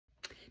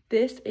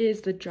This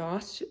is the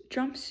Joss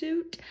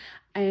jumpsuit,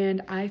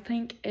 and I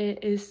think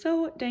it is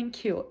so dang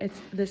cute.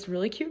 It's this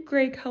really cute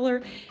gray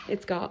color.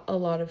 It's got a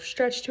lot of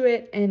stretch to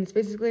it, and it's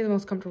basically the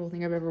most comfortable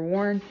thing I've ever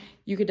worn.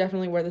 You could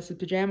definitely wear this as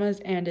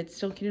pajamas, and it's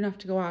still cute enough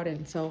to go out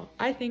in. So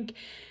I think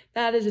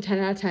that is a 10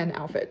 out of 10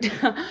 outfit.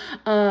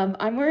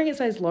 I'm wearing a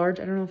size large.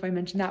 I don't know if I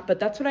mentioned that, but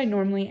that's what I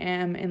normally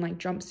am in, like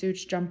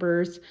jumpsuits,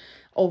 jumpers,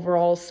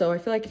 overalls. So I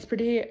feel like it's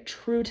pretty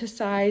true to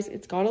size.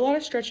 It's got a lot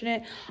of stretch in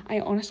it. I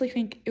honestly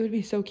think it would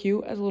be so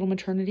cute as a little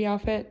maternity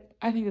outfit.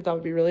 I think that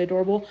would be really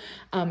adorable.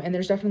 And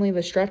there's definitely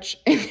the stretch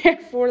in there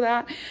for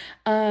that.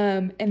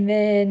 And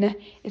then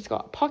it's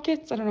got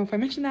pockets. I don't know if I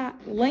mentioned that.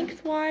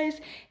 Lengthwise,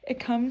 it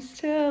comes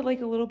to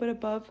like a little bit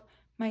above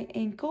my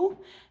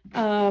ankle,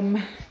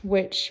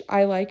 which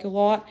I like a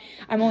lot.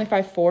 I'm only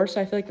 5'4",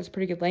 so I feel like that's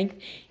pretty good length.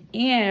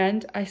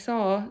 And I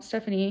saw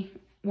Stephanie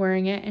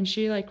wearing it, and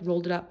she like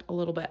rolled it up a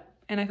little bit,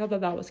 and I thought that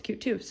that was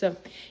cute too. So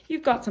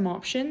you've got some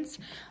options.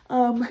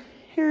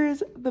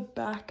 Here's the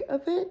back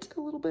of it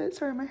a little bit.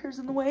 Sorry, my hair's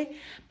in the way.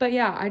 But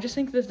yeah, I just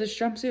think that this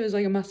jumpsuit is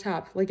like a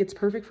must-have. Like, it's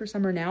perfect for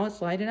summer now.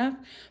 It's light enough,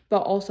 but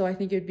also I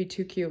think it would be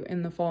too cute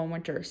in the fall and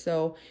winter.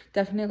 So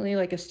definitely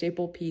like a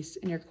staple piece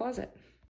in your closet.